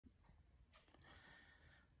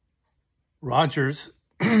Rogers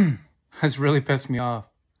has really pissed me off.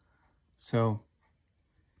 So,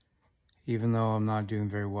 even though I'm not doing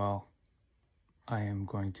very well, I am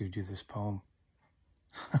going to do this poem.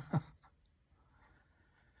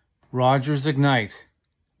 Rogers Ignite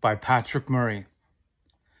by Patrick Murray.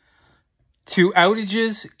 2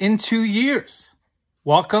 outages in 2 years.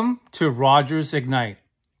 Welcome to Rogers Ignite,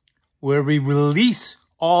 where we release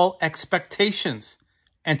all expectations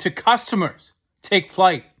and to customers take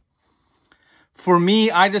flight. For me,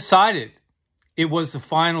 I decided it was the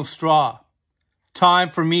final straw. Time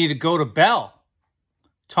for me to go to Bell.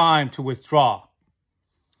 Time to withdraw.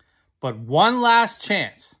 But one last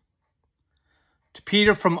chance. To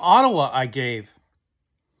Peter from Ottawa I gave.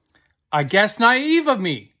 I guess naive of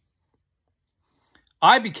me.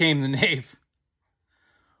 I became the knave.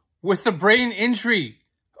 With a brain injury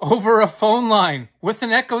over a phone line with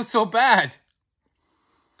an echo so bad.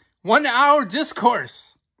 1 hour discourse.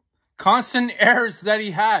 Constant errors that he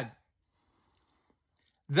had.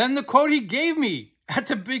 Then the quote he gave me at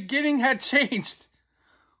the beginning had changed.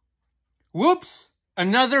 Whoops,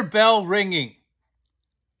 another bell ringing.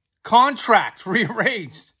 Contract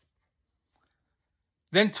rearranged.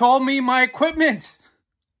 Then told me my equipment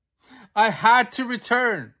I had to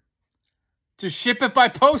return. To ship it by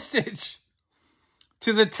postage.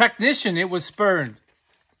 To the technician it was spurned.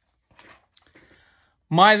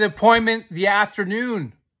 My appointment the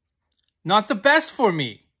afternoon, not the best for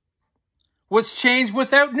me, was changed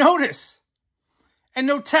without notice, and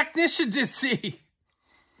no technician did see.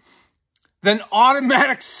 Then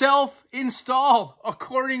automatic self-install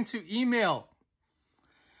according to email.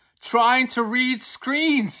 Trying to read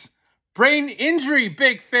screens, brain injury,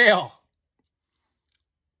 big fail.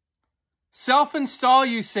 Self-install,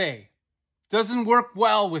 you say, doesn't work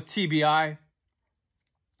well with TBI.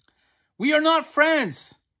 We are not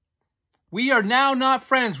friends. We are now not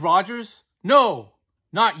friends, Rogers. No,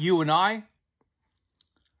 not you and I.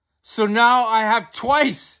 So now I have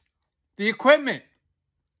twice the equipment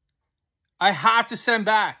I have to send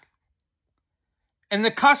back. And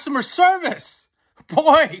the customer service,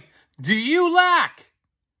 boy, do you lack.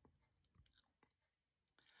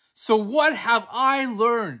 So what have I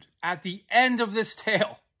learned at the end of this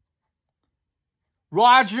tale?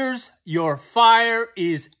 Rogers, your fire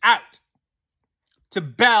is out. To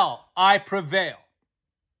Bell I prevail.